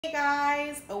Hey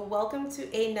guys, welcome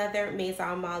to another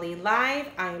Maison Malli live.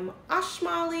 I'm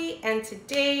Malli, and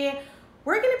today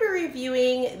we're going to be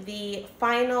reviewing the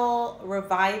final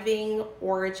Reviving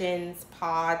Origins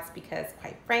pods because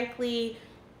quite frankly,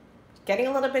 getting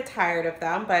a little bit tired of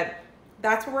them, but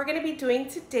that's what we're going to be doing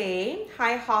today.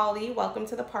 Hi Holly, welcome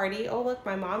to the party. Oh look,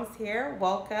 my mom's here.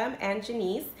 Welcome, and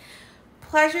Janice.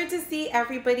 Pleasure to see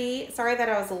everybody. Sorry that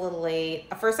I was a little late.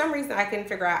 For some reason, I couldn't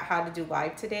figure out how to do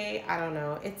live today. I don't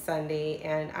know. It's Sunday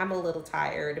and I'm a little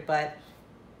tired, but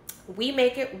we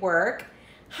make it work.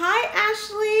 Hi,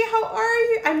 Ashley. How are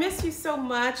you? I miss you so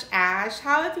much, Ash.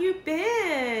 How have you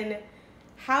been?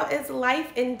 How is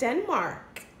life in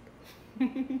Denmark?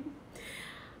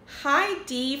 Hi,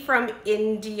 Dee from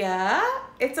India.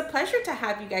 It's a pleasure to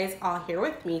have you guys all here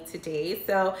with me today.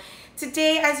 So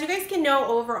today, as you guys can know,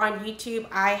 over on YouTube,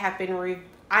 I have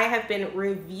been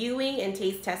reviewing and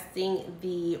taste testing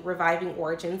the Reviving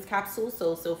Origins capsules.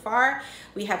 So far,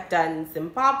 we have done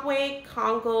Zimbabwe,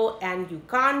 Congo, and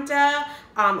Uganda.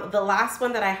 The last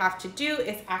one that I have to do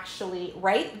is actually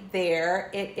right there.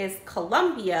 It is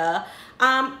Colombia.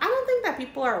 I don't think that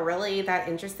people are really that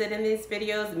interested in these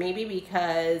videos, maybe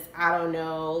because, I don't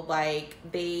know, like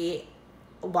they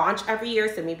launch every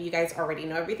year, so maybe you guys already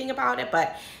know everything about it,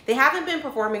 but they haven't been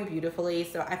performing beautifully,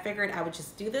 so I figured I would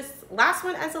just do this last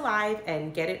one as a live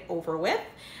and get it over with.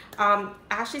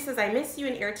 Ashley says, I miss you,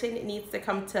 and Ayrton needs to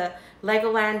come to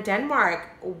Legoland,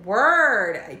 Denmark.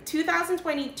 Word!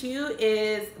 2022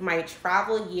 is my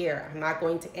travel year. I'm not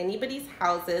going to anybody's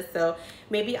houses, so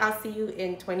maybe I'll see you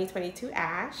in 2022,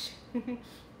 Ash.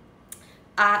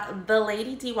 The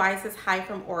Lady DY says hi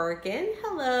from Oregon.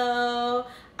 Hello.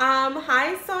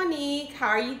 Hi Sonique. How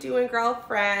are you doing,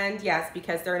 girlfriend? Yes,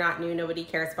 because they're not new, nobody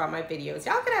cares about my videos.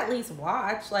 Y'all can at least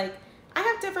watch. Like, I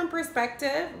have different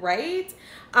perspective, right?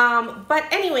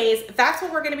 But anyways, that's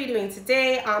what we're gonna be doing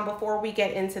today. Before we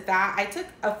get into that, I took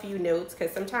a few notes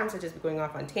because sometimes I just be going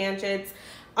off on tangents.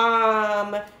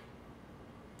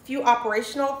 Few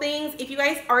operational things. If you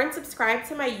guys aren't subscribed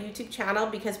to my YouTube channel,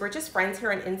 because we're just friends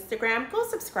here on Instagram, go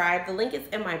subscribe. The link is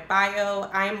in my bio.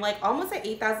 I'm like almost at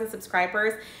 8,000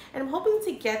 subscribers, and I'm hoping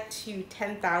to get to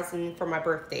 10,000 for my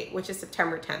birthday, which is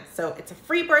September 10th. So it's a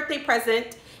free birthday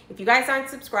present. If you guys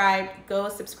aren't subscribed, go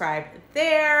subscribe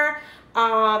there.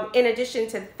 In addition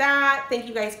to that, thank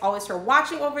you guys always for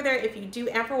watching over there if you do,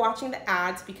 and for watching the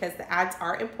ads, because the ads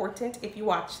are important if you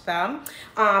watch them.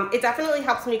 It definitely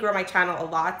helps me grow my channel a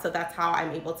lot, so that's how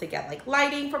I'm able to get like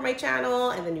lighting for my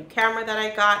channel and the new camera that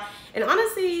I got. And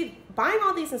honestly, buying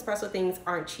all these Nespresso things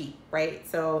aren't cheap, right?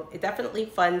 So it definitely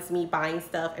funds me buying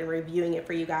stuff and reviewing it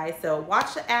for you guys. So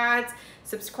watch the ads,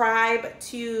 subscribe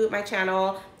to my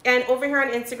channel, and over here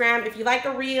on Instagram, if you like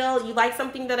a reel, you like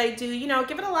something that I do, you know,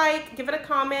 give it a like, give it a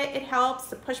comment. It helps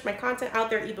to push my content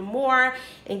out there even more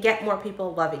and get more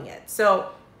people loving it. So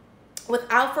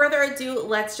without further ado,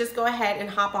 let's just go ahead and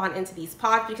hop on into these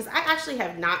pods, because I actually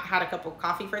have not had a cup of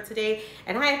coffee for today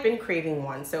and I have been craving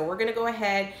one. So we're gonna go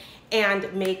ahead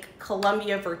and make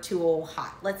Colombia Vertuo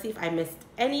hot. Let's see if I missed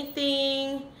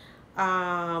anything.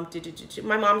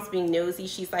 My mom's being nosy.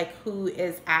 She's like, who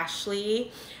is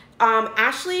Ashley?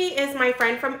 Ashley is my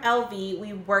friend from LV.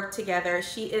 We work together.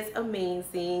 She is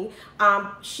amazing.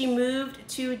 She moved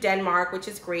to Denmark, which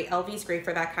is great. LV is great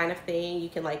for that kind of thing. You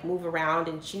can like move around,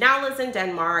 and she now lives in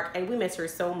Denmark, and we miss her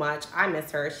so much. I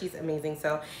miss her. She's amazing.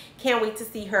 So can't wait to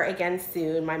see her again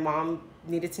soon. My mom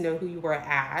needed to know who you were,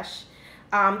 Ash.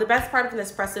 The best part of the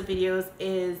Nespresso videos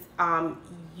is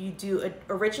you do an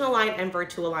original line and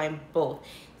Vertuo line both.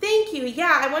 Thank you.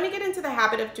 Yeah, I want to get into the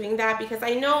habit of doing that, because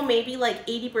I know maybe like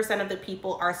 80% of the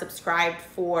people are subscribed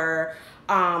for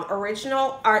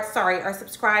are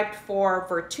subscribed for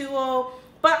Vertuo,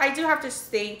 but I do have to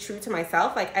stay true to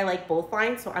myself. Like, I like both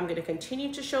lines, so I'm going to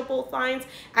continue to show both lines.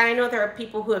 And I know there are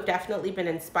people who have definitely been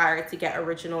inspired to get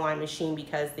original line machine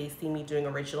because they see me doing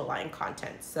original line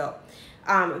content. So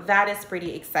that is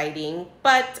pretty exciting.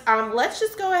 But let's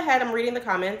just go ahead. I'm reading the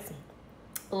comments.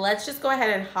 Let's just go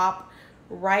ahead and hop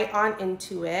right on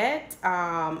into it.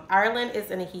 Ireland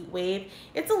is in a heat wave.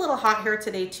 It's a little hot here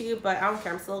today too, but I don't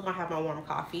care. I'm still gonna have my warm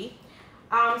coffee.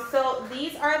 So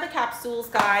these are the capsules,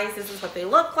 guys. This is what they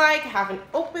look like. I haven't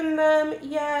opened them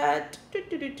yet.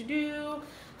 This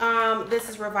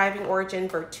is Reviving Origin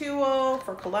Vertuo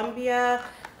for Colombia.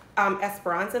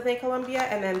 Esperanza De Colombia,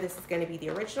 and then this is going to be the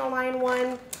original line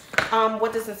one.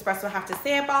 What does Nespresso have to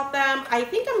say about them? I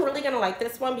think I'm really going to like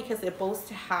this one because it boasts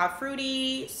to have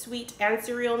fruity, sweet, and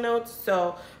cereal notes.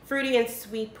 So fruity and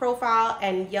sweet profile,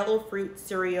 and yellow fruit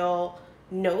cereal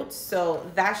notes. So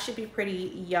that should be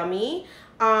pretty yummy.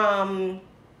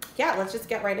 Yeah, let's just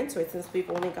get right into it since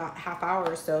we've only got half hour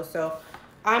or so. So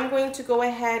I'm going to go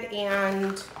ahead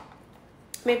and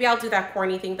maybe I'll do that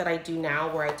corny thing that I do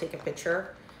now where I take a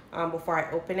picture before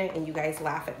I open it and you guys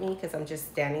laugh at me because I'm just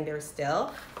standing there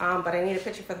still. But I need a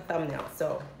picture for the thumbnail.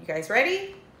 So you guys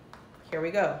ready? Here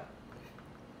we go.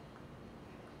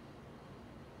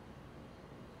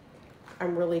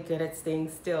 I'm really good at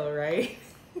staying still, right?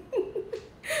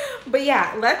 But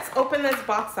yeah, let's open this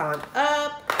box on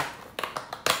up.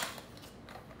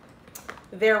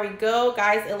 There we go,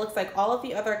 guys. It looks like all of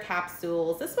the other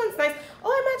capsules. This one's nice.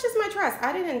 Oh, it matches my dress.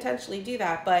 I didn't intentionally do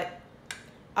that, but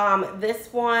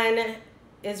this one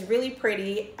is really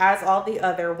pretty, as all the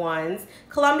other ones.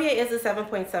 Columbia is a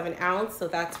 7.7 ounce, so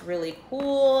that's really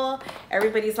cool.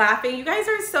 Everybody's laughing. You guys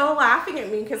are so laughing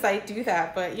at me because I do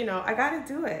that, but you know, I gotta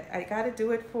do it. I gotta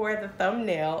do it for the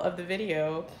thumbnail of the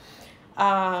video.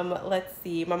 Let's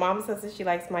see. My mom says that she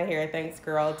likes my hair. Thanks,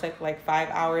 girl. It took like 5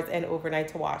 hours and overnight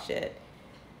to wash it.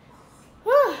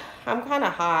 Whew, I'm kind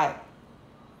of hot.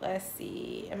 Let's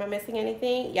see. Am I missing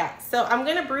anything? Yeah. So I'm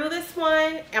going to brew this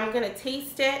one. I'm going to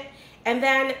taste it. And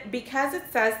then because it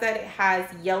says that it has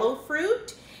yellow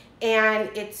fruit and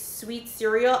it's sweet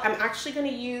cereal, I'm actually going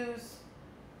to use,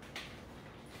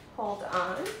 hold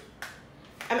on.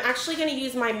 I'm actually going to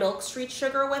use my Milk Street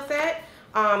sugar with it.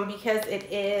 Because it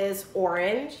is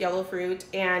orange, yellow fruit,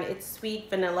 and it's sweet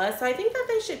vanilla. So I think that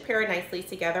they should pair nicely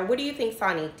together. What do you think,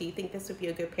 Sonique? Do you think this would be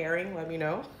a good pairing? Let me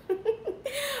know.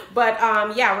 But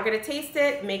yeah, we're gonna taste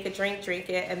it, make a drink, drink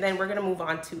it, and then we're gonna move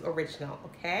on to original,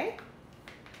 okay?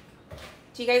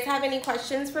 Do you guys have any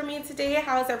questions for me today?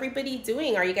 How's everybody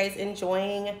doing? Are you guys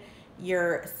enjoying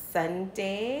your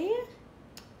Sunday?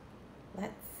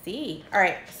 Let's see. All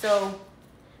right, so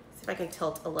if I can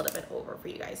tilt a little bit over for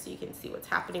you guys so you can see what's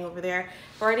happening over there.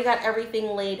 I've already got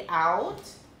everything laid out.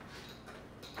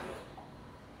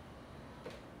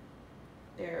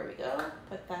 There we go.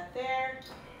 Put that there.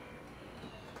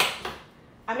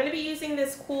 I'm going to be using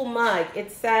this cool mug.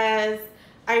 It says,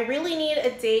 I really need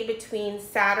a day between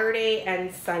Saturday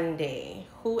and Sunday.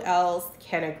 Who else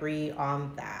can agree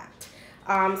on that?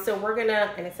 So we're going to,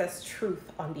 and it says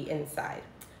truth on the inside.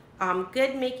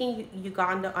 Good making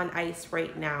Uganda on ice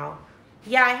right now.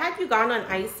 Yeah, I had Uganda on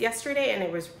ice yesterday and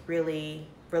it was really,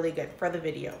 really good for the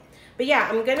video. But yeah,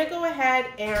 I'm gonna go ahead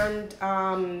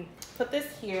and put this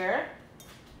here.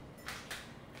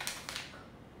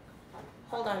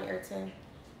 Hold on, Ayrton.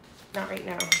 Not right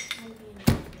now.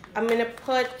 I'm gonna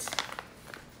put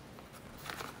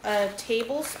a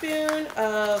tablespoon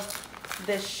of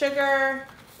this sugar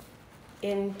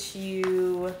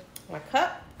into my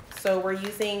cup. So we're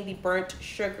using the burnt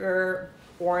sugar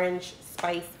orange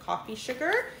spice coffee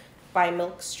sugar by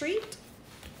Milk Street.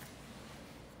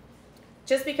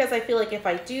 Just because I feel like if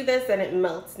I do this, then it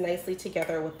melts nicely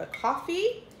together with the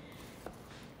coffee.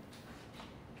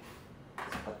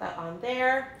 Just put that on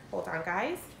there. Hold on,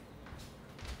 guys.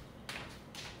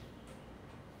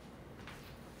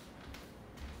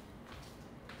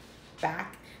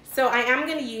 Back. So I am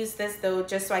going to use this though,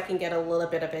 just so I can get a little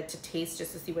bit of it to taste,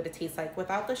 just to see what it tastes like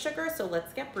without the sugar. So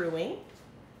let's get brewing.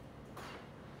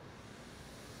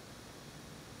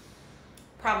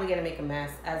 Probably going to make a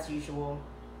mess as usual.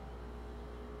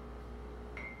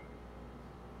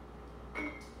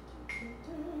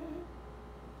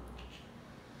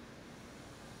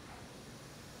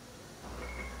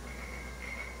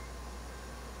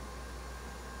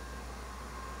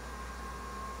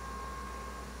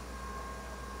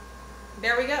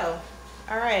 There we go.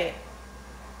 All right.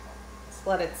 Let's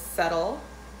let it settle.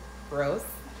 Gross.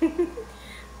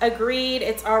 Agreed.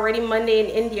 It's already Monday in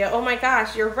India. Oh my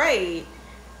gosh, you're right.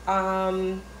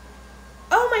 Oh,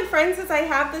 my friend says I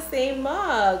have the same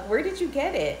mug. Where did you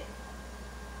get it?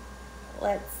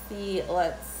 Let's see.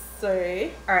 Let's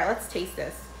see. All right, let's taste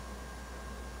this.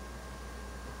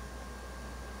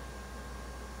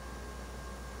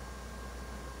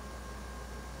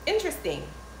 Interesting.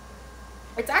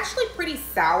 It's actually pretty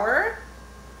sour.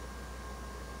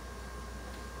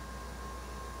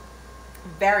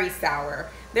 Very sour.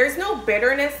 There's no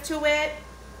bitterness to it.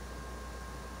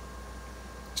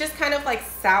 Just kind of like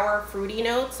sour fruity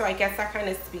notes. So I guess that kind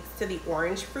of speaks to the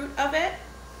orange fruit of it.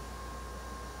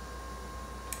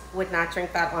 Would not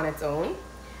drink that on its own.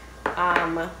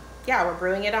 Yeah, we're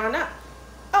brewing it on up.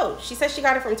 Oh, she says she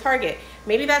got it from Target.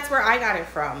 Maybe that's where I got it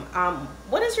from.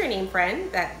 What is your name,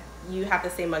 friend, that you have the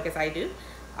same mug as I do?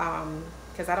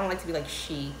 Because I don't like to be like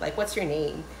she. Like, what's your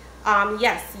name?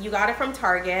 Yes, you got it from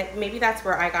Target. Maybe that's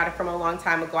where I got it from a long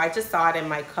time ago. I just saw it in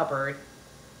my cupboard.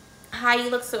 Hi, you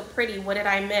look so pretty. What did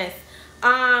I miss?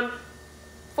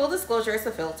 Full disclosure, it's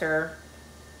a filter.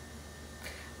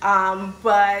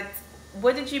 But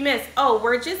What did you miss? Oh,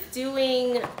 we're just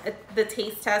doing the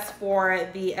taste test for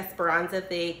the Esperanza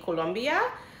De Colombia,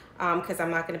 because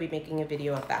I'm not going to be making a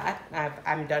video of that.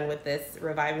 I'm done with this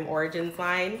Reviving Origins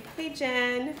line. Hey,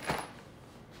 Jen.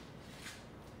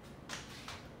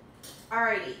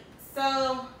 Alrighty,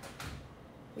 so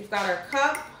we've got our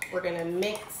cup. We're going to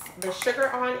mix the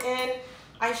sugar on in.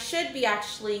 I should be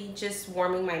actually just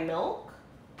warming my milk.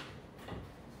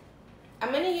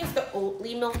 I'm going to use the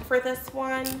Oatly milk for this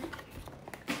one.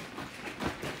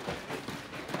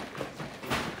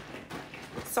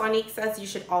 Sonique says you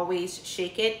should always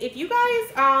shake it. If you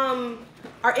guys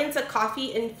are into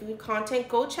coffee and food content,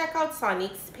 go check out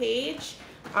Sonique's page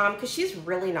because she's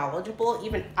really knowledgeable.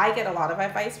 Even I get a lot of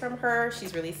advice from her.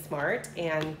 She's really smart,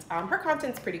 and her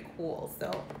content's pretty cool,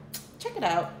 so check it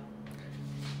out.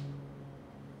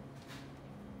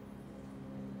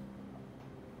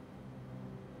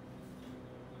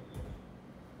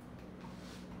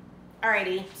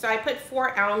 Alrighty, so I put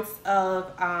 4 ounces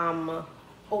of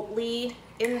Oatly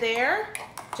in there,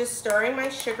 just stirring my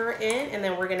sugar in, and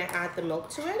then we're gonna add the milk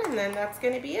to it, and then that's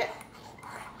gonna be it.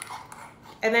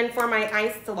 And then for my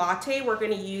iced latte, we're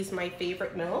gonna use my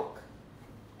favorite milk.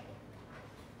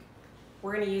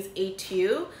 We're gonna use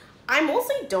A2. I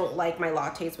mostly don't like my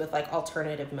lattes with like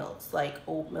alternative milks, like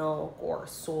oat milk or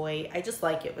soy. I just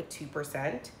like it with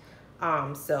 2%.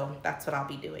 So that's what I'll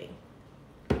be doing.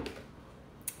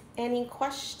 Any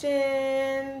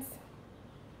questions?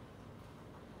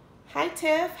 Hi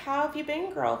Tiff, how have you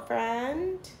been,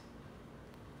 girlfriend?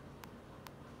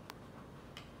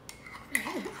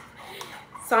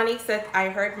 Sonique said, I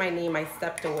heard my name, I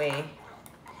stepped away.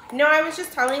 No, I was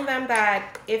just telling them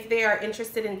that if they are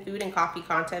interested in food and coffee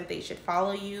content, they should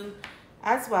follow you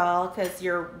as well, because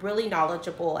you're really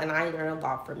knowledgeable and I learn a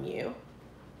lot from you.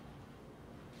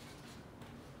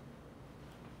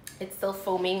 It's still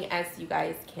foaming, as you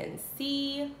guys can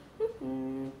see.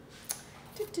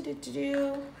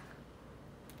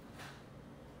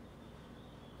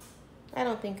 I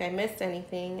don't think I missed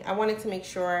anything. I wanted to make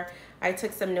sure I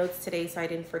took some notes today so I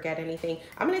didn't forget anything.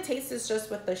 I'm gonna taste this just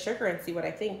with the sugar and see what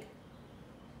I think.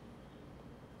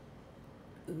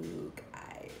 Ooh,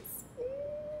 guys.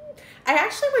 I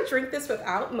actually would drink this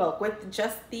without milk, with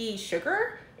just the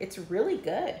sugar. It's really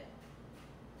good.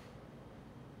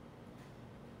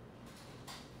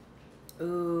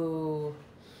 Ooh.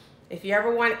 If you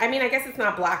ever want, I mean, I guess it's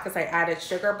not black because I added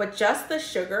sugar, but just the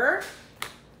sugar,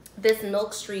 this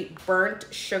Milk Street burnt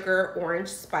sugar orange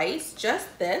spice,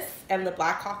 just this and the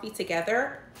black coffee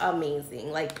together,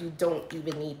 amazing. Like, you don't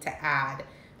even need to add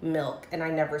milk, and I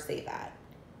never say that.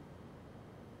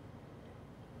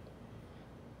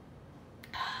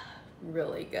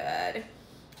 Really good.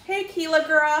 Hey Keela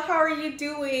girl, how are you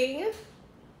doing?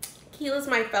 Keela's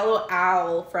my fellow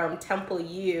owl from Temple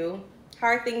U. How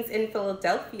are things in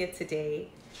Philadelphia today?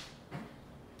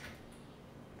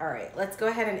 All right, let's go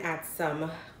ahead and add some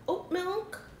oat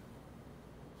milk.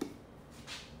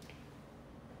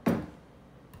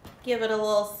 Give it a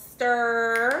little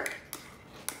stir.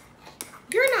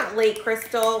 You're not late,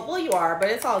 Crystal. Well, you are,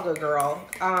 but it's all good, girl.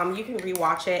 You can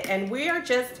rewatch it. And we are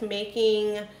just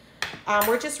making,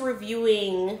 we're just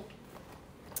reviewing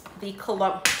the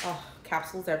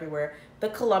capsules everywhere. The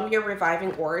Colombia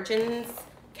Reviving Origins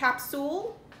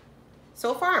capsule.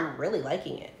 So far, I'm really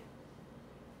liking it.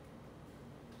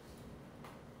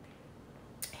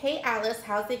 Hey Alice,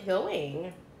 how's it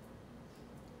going?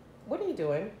 What are you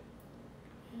doing?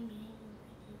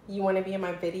 You want to be in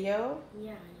my video?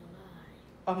 Yeah, live.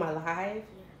 On my live?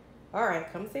 Yeah. All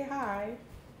right, come say hi.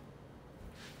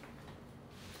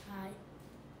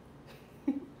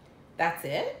 Hi. That's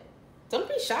it? Don't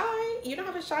be shy. You don't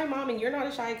have a shy mom and you're not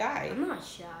a shy guy. I'm not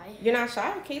shy. You're not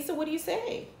shy? Okay, so what do you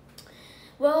say?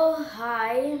 Well,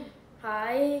 hi.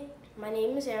 Hi. My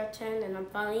name is Ayrton and I'm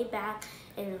finally back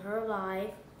in her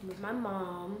life with my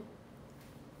mom.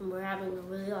 And we're having a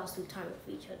really awesome time with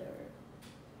each other.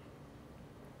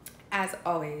 As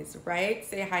always, right?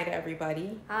 Say hi to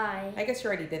everybody. Hi. I guess you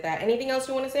already did that. Anything else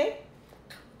you want to say?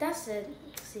 That's it.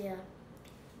 See ya.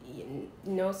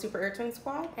 No Super Airtime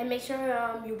Squad? And make sure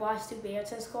you watch the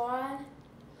Ayrton Squad.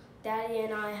 Daddy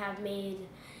and I have made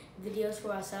videos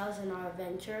for ourselves and our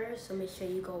adventures, so make sure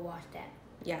you go watch that.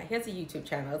 Yeah, he has a YouTube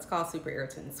channel. It's called Super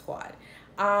Ayrton Squad.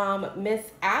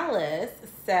 Miss Alice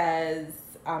says,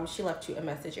 she left you a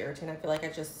message, Ayrton. I feel like I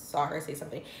just saw her say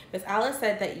something. Miss Alice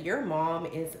said that your mom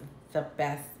is the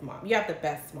best mom. You have the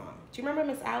best mom. Do you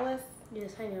remember Miss Alice?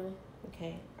 Yes, I know.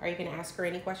 Okay. Are you going to ask her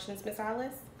any questions, Miss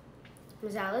Alice?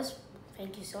 Miss Alice,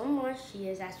 thank you so much. She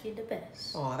is actually the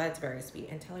best. Oh, that's very sweet.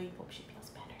 And tell her you hope she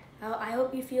feels better. I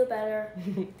hope you feel better.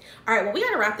 All right, well, we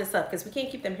got to wrap this up because we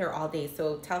can't keep them here all day.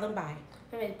 So tell them bye.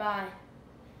 Okay, bye.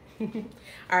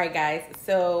 All right, guys.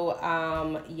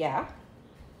 So, yeah.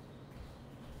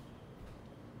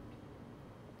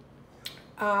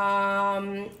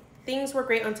 Things were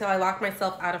great until I locked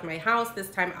myself out of my house. This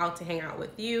time out to hang out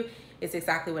with you is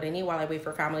exactly what I need while I wait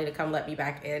for family to come let me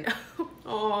back in.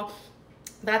 Oh,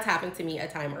 that's happened to me a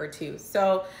time or two.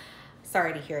 So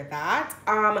sorry to hear that.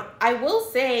 I will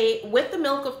say with the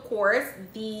milk, of course,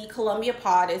 the Colombia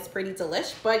pod is pretty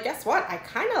delish, but guess what? I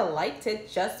kind of liked it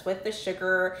just with the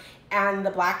sugar and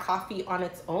the black coffee on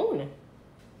its own.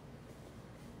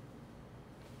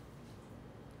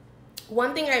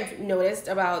 One thing I've noticed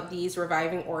about these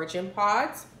Reviving Origin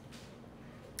pods,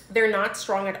 they're not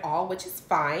strong at all, which is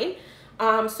fine.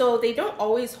 So they don't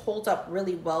always hold up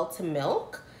really well to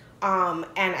milk. And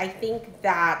I think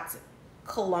that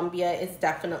Colombia is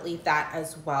definitely that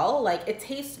as well. Like, it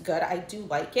tastes good. I do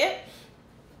like it,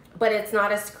 but it's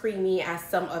not as creamy as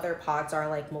some other pods are,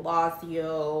 like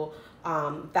Malazio,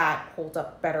 that hold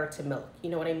up better to milk. You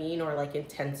know what I mean? Or like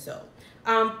Intenso.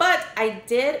 But I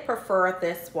did prefer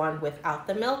this one without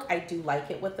the milk. I do like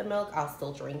it with the milk. I'll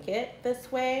still drink it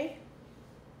this way.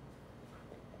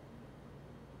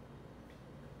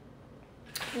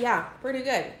 Yeah, pretty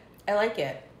good. I like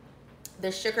it.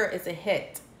 The sugar is a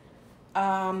hit.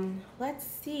 Let's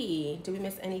see. Do we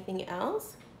miss anything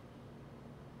else?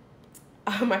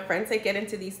 My friend said get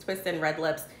into these twists and red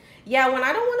lips. Yeah, when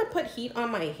I don't want to put heat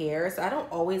on my hair, so I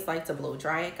don't always like to blow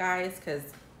dry it, guys, because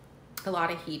a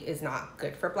lot of heat is not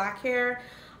good for black hair.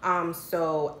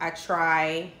 So I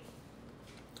try,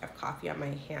 I have coffee on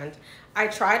my hand. I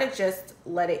try to just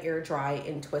let it air dry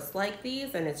and twist like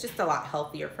these, and it's just a lot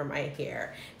healthier for my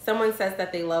hair. Someone says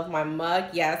that they love my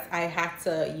mug. Yes, I have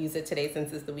to use it today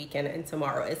since it's the weekend and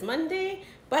tomorrow is Monday.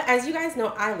 But as you guys know,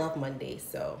 I love Mondays,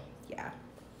 so yeah.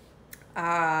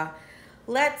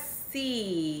 Let's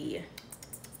see.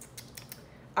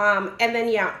 And then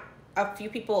yeah, a few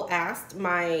people asked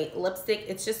my lipstick.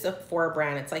 It's just a Sephora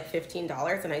brand. It's like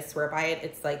 $15 and I swear by it.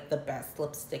 It's like the best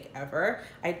lipstick ever.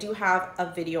 I do have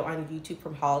a video on YouTube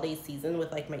from holiday season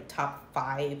with like my top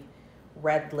 5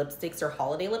 red lipsticks or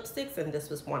holiday lipsticks, and this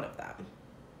was one of them.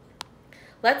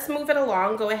 Let's move it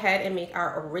along. Go ahead and make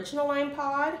our original lime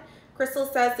pod. Crystal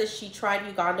says that she tried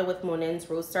Uganda with Monin's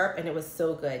rose syrup and it was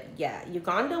so good. Yeah,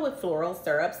 Uganda with floral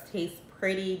syrups tastes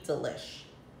pretty delish.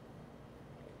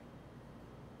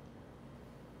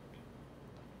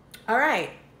 All right,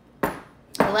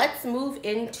 let's move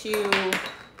into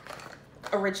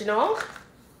original.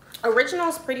 Original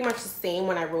is pretty much the same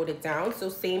when I wrote it down, so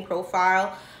same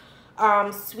profile.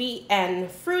 Sweet and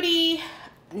fruity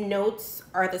notes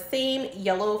are the same,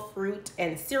 yellow fruit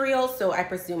and cereal, so I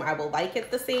presume I will like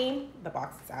it the same. The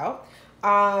box is out.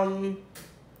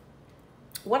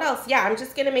 What else? Yeah, I'm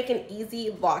just gonna make an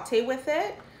easy latte with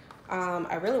it.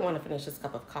 I really want to finish this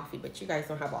cup of coffee, but you guys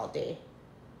don't have all day.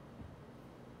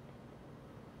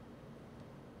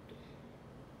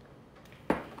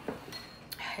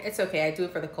 It's okay, I do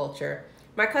it for the culture.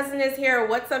 My cousin is here.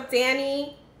 What's up,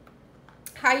 Danny?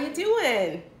 How you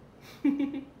doing?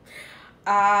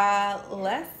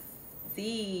 Let's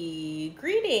see.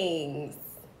 Greetings.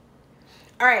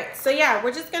 All right, so yeah,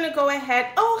 we're just gonna go ahead.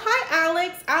 Oh, hi,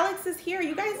 Alex. Alex is here.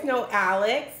 You guys know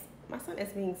Alex. My son is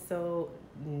being so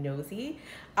nosy.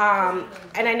 And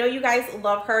I know you guys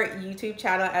love her YouTube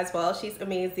channel as well. She's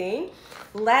amazing.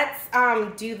 Let's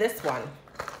do this one.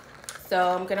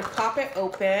 So I'm gonna pop it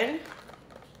open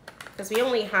because we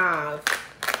only have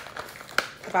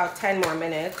about 10 more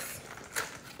minutes.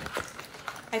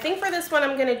 I think for this one,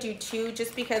 I'm gonna do 2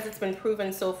 just because it's been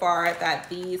proven so far that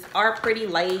these are pretty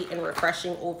light and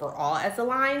refreshing overall as a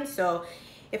line. So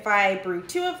if I brew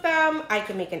 2 of them, I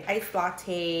can make an iced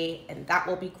latte and that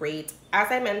will be great.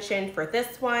 As I mentioned, for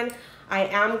this one, I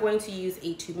am going to use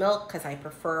A2 milk because I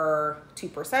prefer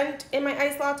 2% in my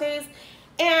iced lattes.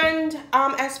 And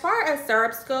as far as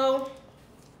syrups go,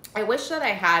 I wish that I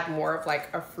had more of like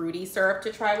a fruity syrup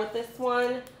to try with this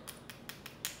one.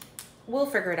 We'll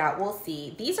figure it out. We'll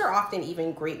see. These are often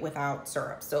even great without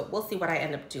syrup, so we'll see what I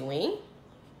end up doing.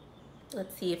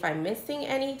 Let's see if I'm missing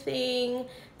anything.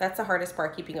 That's the hardest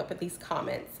part, keeping up with these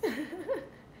comments.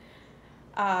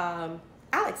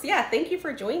 Alex, yeah, thank you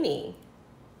for joining.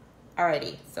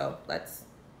 Alrighty, so let's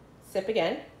sip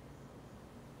again.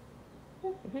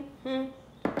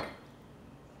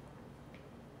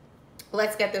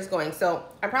 Let's get this going. So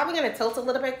I'm probably gonna tilt a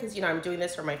little bit because you know I'm doing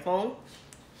this from my phone.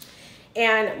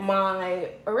 And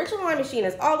my original wine machine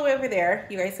is all the way over there.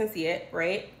 You guys can see it,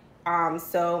 right?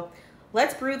 So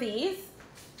let's brew these.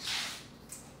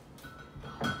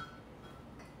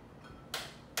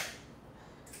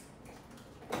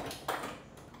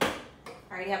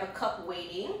 we have a cup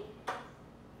waiting.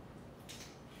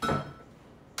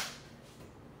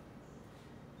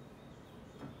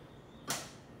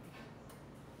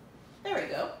 There we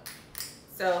go.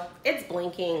 So it's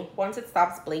blinking. Once it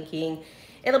stops blinking,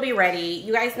 it'll be ready.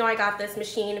 You guys know I got this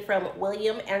machine from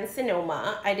William and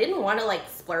Sonoma. I didn't want to like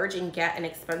splurge and get an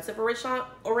expensive original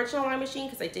line machine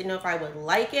because I didn't know if I would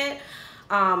like it.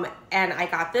 And I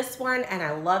got this one and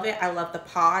I love it. I love the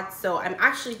pod. So I'm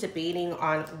actually debating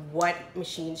on what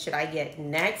machine should I get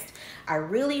next. I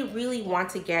really, really want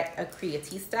to get a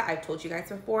Creatista. I've told you guys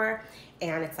before,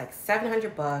 and it's like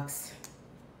 700 bucks.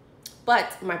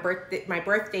 But my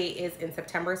birthday is in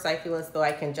September, so I feel as though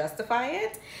I can justify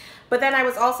it. But then I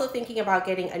was also thinking about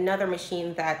getting another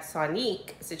machine that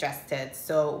Sonique suggested.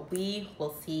 So we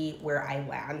will see where I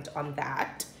land on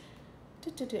that.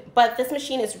 But this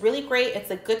machine is really great. It's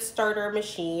a good starter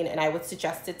machine, and I would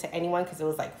suggest it to anyone because it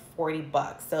was like 40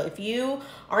 bucks. So if you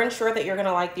aren't sure that you're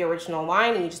gonna like the original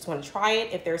line and you just want to try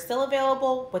it, if they're still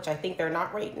available, which I think they're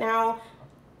not right now,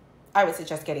 I would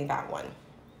suggest getting that one.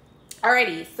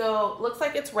 Alrighty, so looks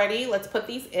like it's ready. Let's put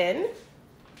these in.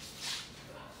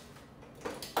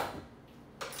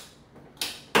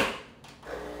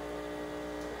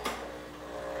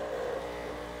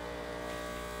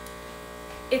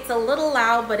 It's a little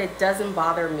loud, but it doesn't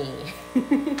bother me.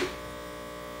 Let's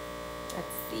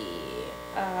see.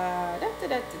 Am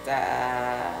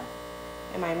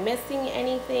I missing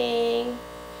anything?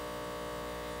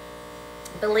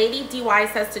 The lady DY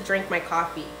says to drink my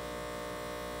coffee.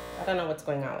 I don't know what's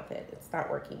going on with it. It's not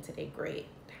working today. Great.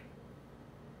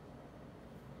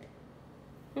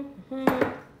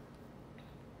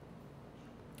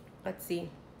 Let's see.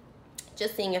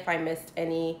 Just seeing if I missed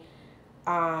any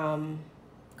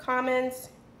comments.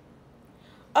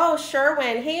 Oh,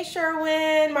 Sherwin. Hey,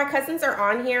 Sherwin. My cousins are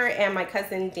on here, and my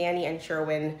cousin Danny and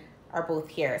Sherwin are both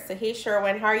here. So, hey,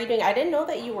 Sherwin, how are you doing? I didn't know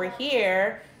that you were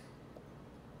here.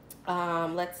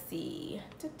 Let's see.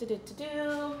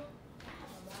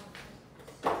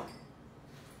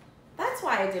 That's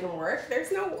why it didn't work.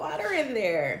 There's no water in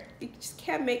there. You just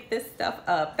can't make this stuff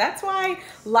up. That's why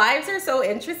lives are so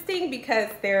interesting, because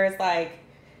there's like,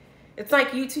 it's like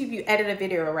YouTube, you edit a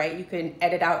video, right? You can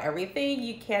edit out everything.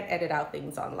 You can't edit out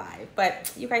things on live,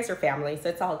 but you guys are family, so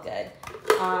it's all good.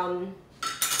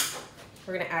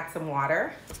 We're gonna add some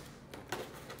water.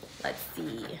 Let's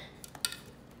see.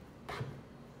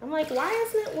 I'm like, why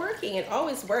isn't it working? It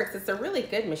always works. It's a really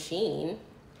good machine.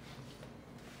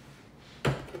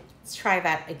 Let's try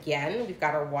that again. We've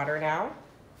got our water now.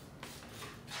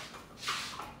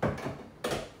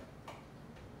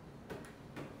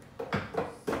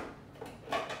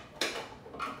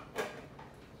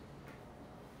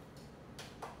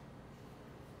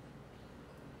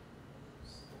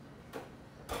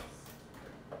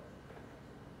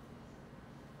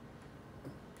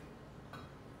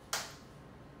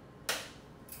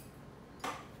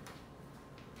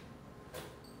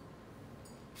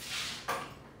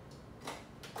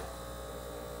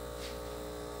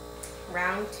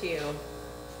 Round 2.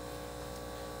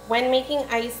 When making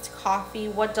iced coffee,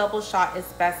 what double shot is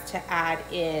best to add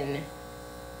in?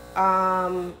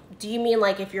 Do you mean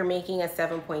like if you're making a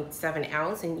 7.7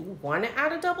 ounce and you want to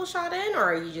add a double shot in, or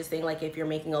are you just saying like if you're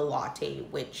making a latte,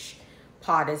 which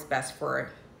pod is best for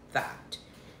that?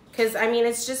 Because I mean,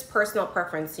 it's just personal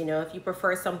preference, you know. If you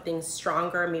prefer something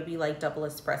stronger, maybe like double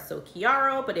espresso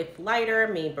Chiaro, but if lighter,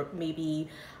 maybe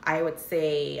I would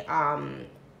say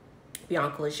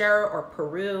Bianco Leggero or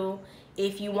Peru.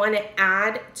 If you want to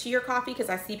add to your coffee, because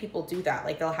I see people do that,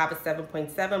 like they'll have a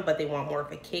 7.7 but they want more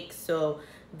of a kick, so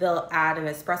they'll add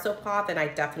an espresso pod, then I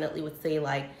definitely would say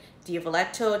like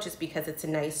Diavoletto, just because it's a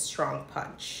nice strong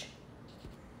punch.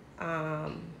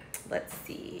 Let's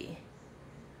see.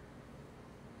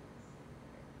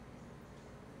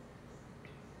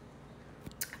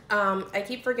 I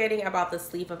keep forgetting about the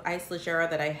sleeve of Ice Leggero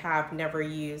that I have never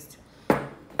used.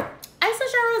 Ice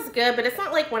Leggero is good, but it's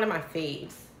not like one of my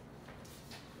faves.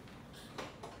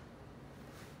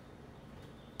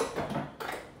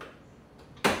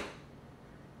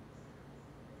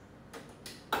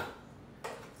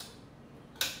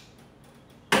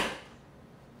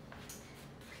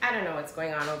 I don't know what's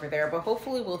going on over there, but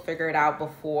hopefully we'll figure it out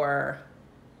before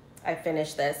I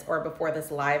finish this, or before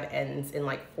this live ends in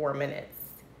like 4 minutes.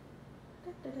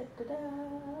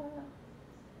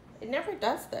 It never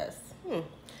does this.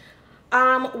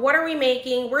 What are we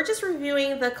making? We're just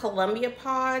reviewing the Colombia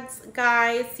pods,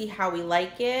 guys, see how we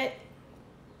like it.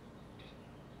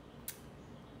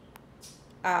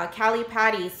 Callie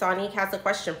Patty, Sonique has a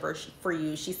question for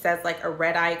you. She says like a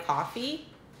red eye coffee.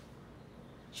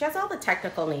 She has all the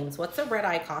technical names. What's a red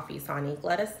eye coffee, Sonique?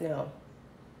 Let us know.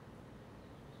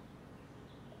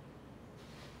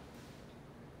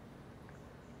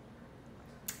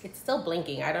 It's still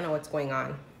blinking. I don't know what's going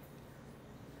on.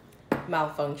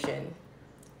 Malfunction.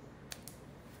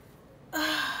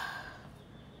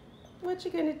 What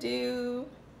you gonna do?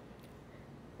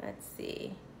 Let's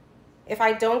see. If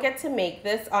I don't get to make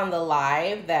this on the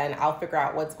live, then I'll figure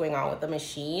out what's going on with the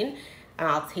machine and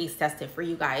I'll taste test it for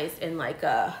you guys in like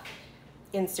a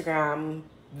Instagram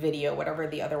video, whatever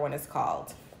the other one is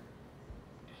called.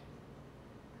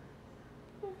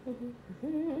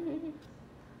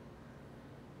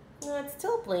 No, it's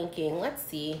still blinking. Let's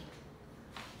see.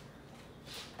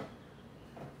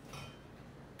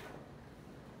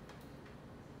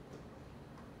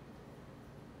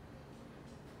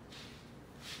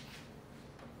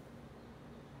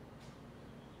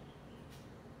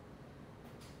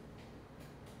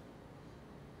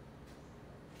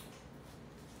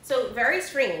 So very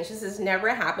strange. This has never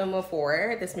happened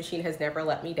before. This machine has never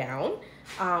let me down,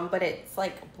 but it's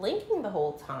like blinking the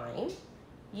whole time.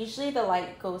 Usually the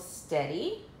light goes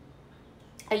steady.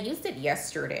 I used it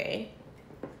yesterday.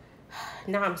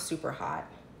 Now I'm super hot.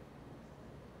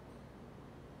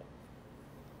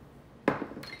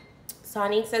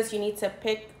 Sonique says you need to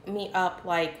pick me up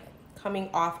like coming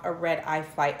off a red-eye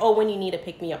flight. Oh, when you need to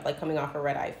pick me up like coming off a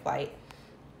red-eye flight.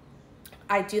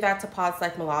 I do that to pods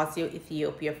like Malaysia,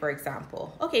 Ethiopia, for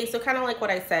example. Okay, so kind of like what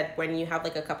I said, when you have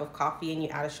like a cup of coffee and you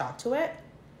add a shot to it,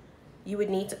 you would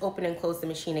need to open and close the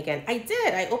machine again. I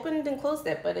did, I opened and closed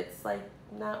it, but it's like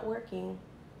not working.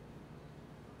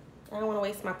 I don't want to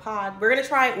waste my pod. We're gonna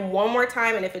try it one more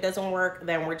time, and if it doesn't work,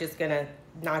 then we're just gonna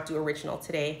not do original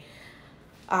today.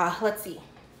 Let's see.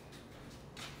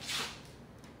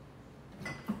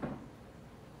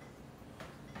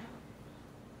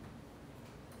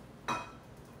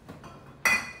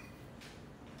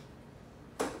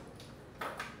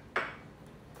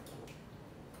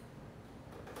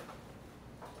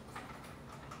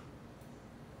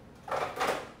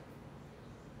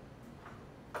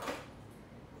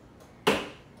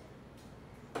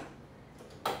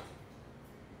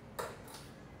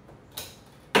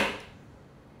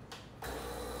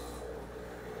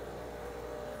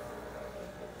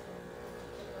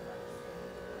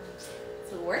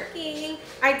 Working.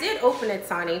 I did open it,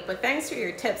 Sonny, but thanks for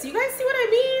your tips. You guys see what I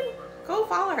mean? Go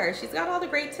follow her. She's got all the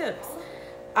great tips.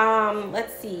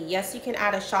 Let's see. Yes, you can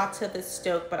add a shot to the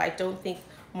Stoke, but I don't think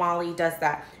Molly does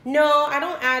that. No, I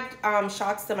don't add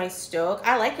shots to my Stoke.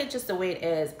 I like it just the way it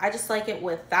is. I just like it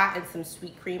with that and some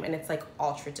sweet cream, and it's like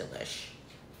ultra delish.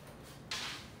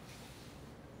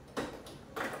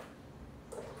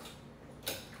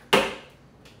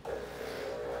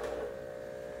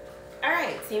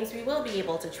 Seems we will be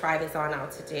able to try this on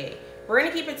out today. We're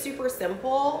gonna keep it super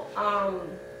simple.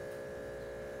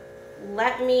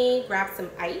 Let me grab some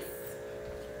ice.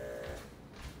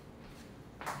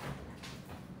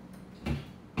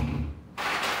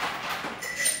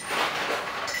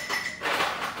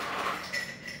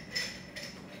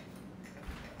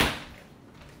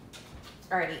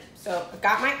 Alrighty, so I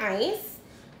got my ice.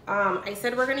 I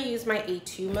said we're gonna use my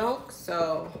A2 milk,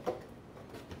 so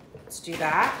let's do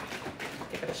that.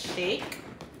 Give it a shake.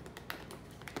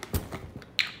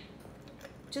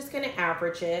 Just gonna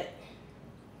average it.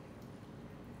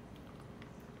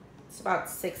 It's about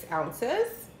 6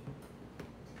 ounces.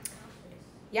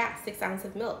 Yeah, 6 ounces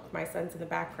of milk. My son's in the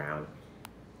background.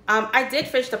 I did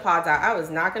fish the pods out. I was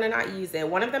not gonna not use it.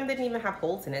 One of them didn't even have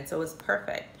holes in it, so it was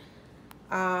perfect.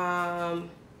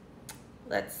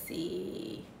 Let's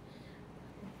see.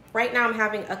 Right now I'm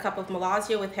having a cup of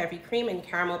Malaysia with heavy cream and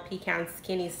caramel pecan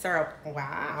skinny syrup.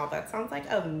 Wow, that sounds like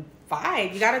a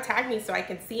vibe. You gotta tag me so I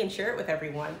can see and share it with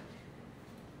everyone.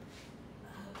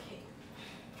 Okay.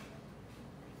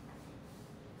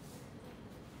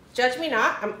 Judge me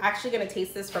not. I'm actually gonna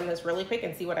taste this from this really quick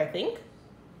and see what I think.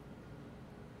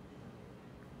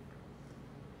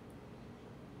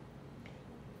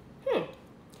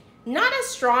 Not as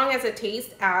strong as a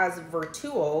taste as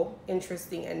Vertuo,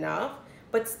 interesting enough,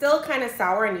 but still kind of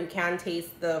sour, and you can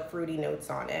taste the fruity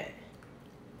notes on it.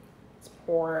 Let's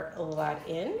pour that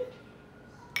in.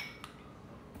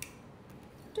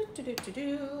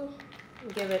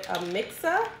 Give it a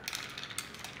mix-up.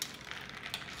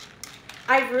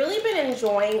 I've really been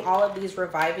enjoying all of these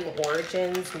reviving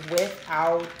origins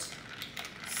without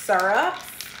syrups.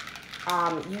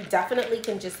 You definitely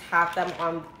can just have them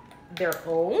on their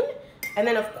own, and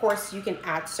then of course you can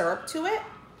add syrup to it.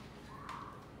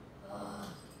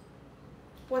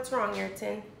 What's wrong,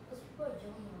 Ayrton?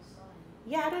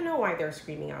 Yeah, I don't know why they're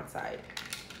screaming outside,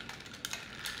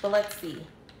 but let's see.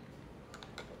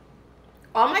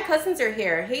 All my cousins are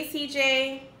here. Hey,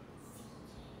 CJ.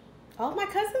 All my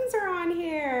cousins are on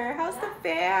here. How's the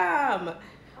fam? I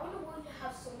don't know why you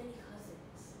have so many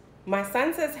cousins. My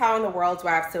son says, how in the world do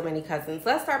I have so many cousins?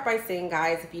 Let's start by saying,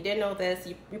 guys, if you didn't know this,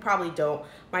 you probably don't.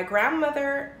 My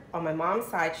grandmother on my mom's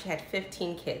side, she had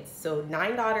 15 kids. So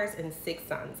 9 daughters and 6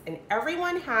 sons. And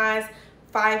everyone has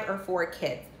 5 or 4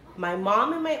 kids. My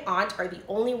mom and my aunt are the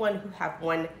only one who have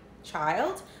 1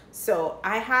 child. So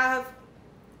I've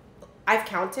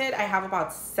counted, I have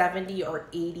about 70 or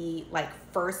 80 like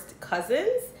first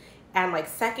cousins and like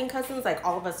second cousins, like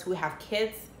all of us who have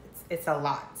kids. It's a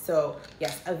lot. So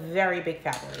yes, a very big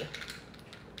family.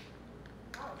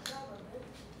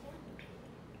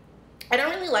 I don't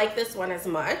really like this one as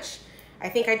much. I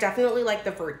think I definitely like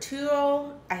the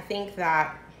Vertuo. I think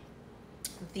that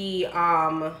the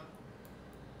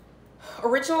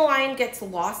original line gets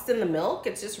lost in the milk.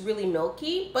 It's just really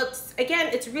milky, but again,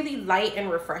 it's really light and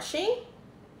refreshing.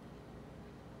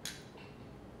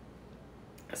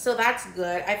 So that's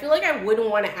good. I feel like I wouldn't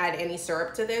want to add any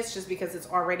syrup to this just because it's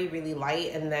already really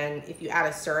light. And then if you add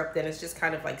a syrup, then it's just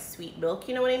kind of like sweet milk.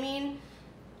 You know what I mean?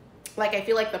 Like, I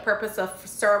feel like the purpose of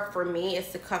syrup for me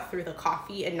is to cut through the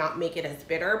coffee and not make it as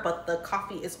bitter. But the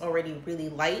coffee is already really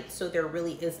light, so there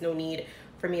really is no need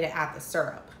for me to add the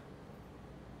syrup.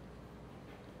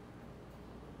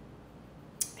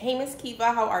 Hey, Miss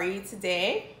Kiva, how are you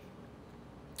today?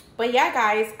 But yeah,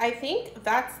 guys, I think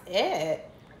that's it.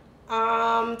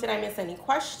 Did I miss any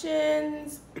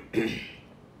questions?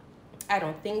 I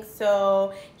don't think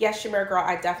so. Yes, Shamir girl,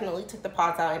 I definitely took the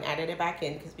pods out and added it back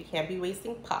in because we can't be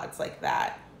wasting pods like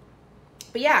that.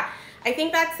 But yeah, I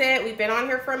think that's it. We've been on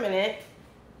here for a minute.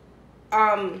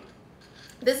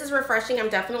 This is refreshing. I'm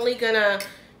definitely gonna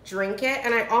drink it.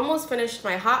 And I almost finished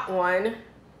my hot one.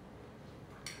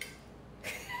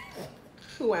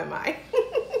 Who am I?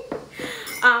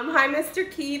 Hi, Mr.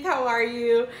 Keith, how are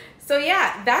you? So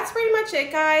yeah, that's pretty much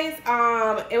it, guys.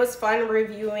 It was fun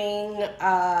reviewing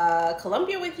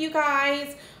Colombia with you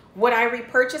guys. Would I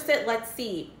repurchase it? Let's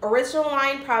see. Original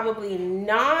line, probably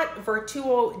not.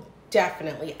 Vertuo,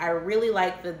 definitely. I really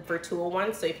like the Vertuo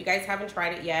one. So if you guys haven't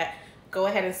tried it yet, go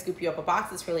ahead and scoop you up a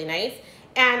box. It's really nice.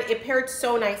 And it paired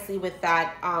so nicely with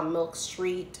that Milk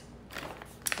Street,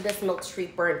 this Milk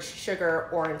Street burnt sugar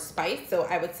orange spice. So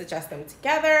I would suggest them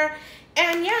together.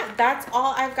 And yeah, that's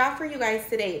all I've got for you guys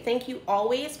today. Thank you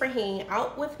always for hanging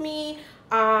out with me.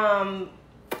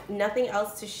 Nothing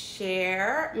else to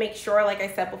share. Make sure, like I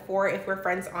said before, if we're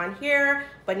friends on here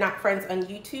but not friends on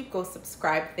YouTube, go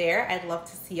subscribe there. I'd love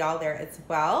to see y'all there as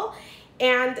well.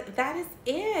 And that is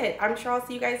it. I'm sure I'll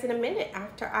see you guys in a minute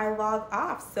after I log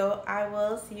off. So I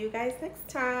will see you guys next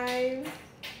time.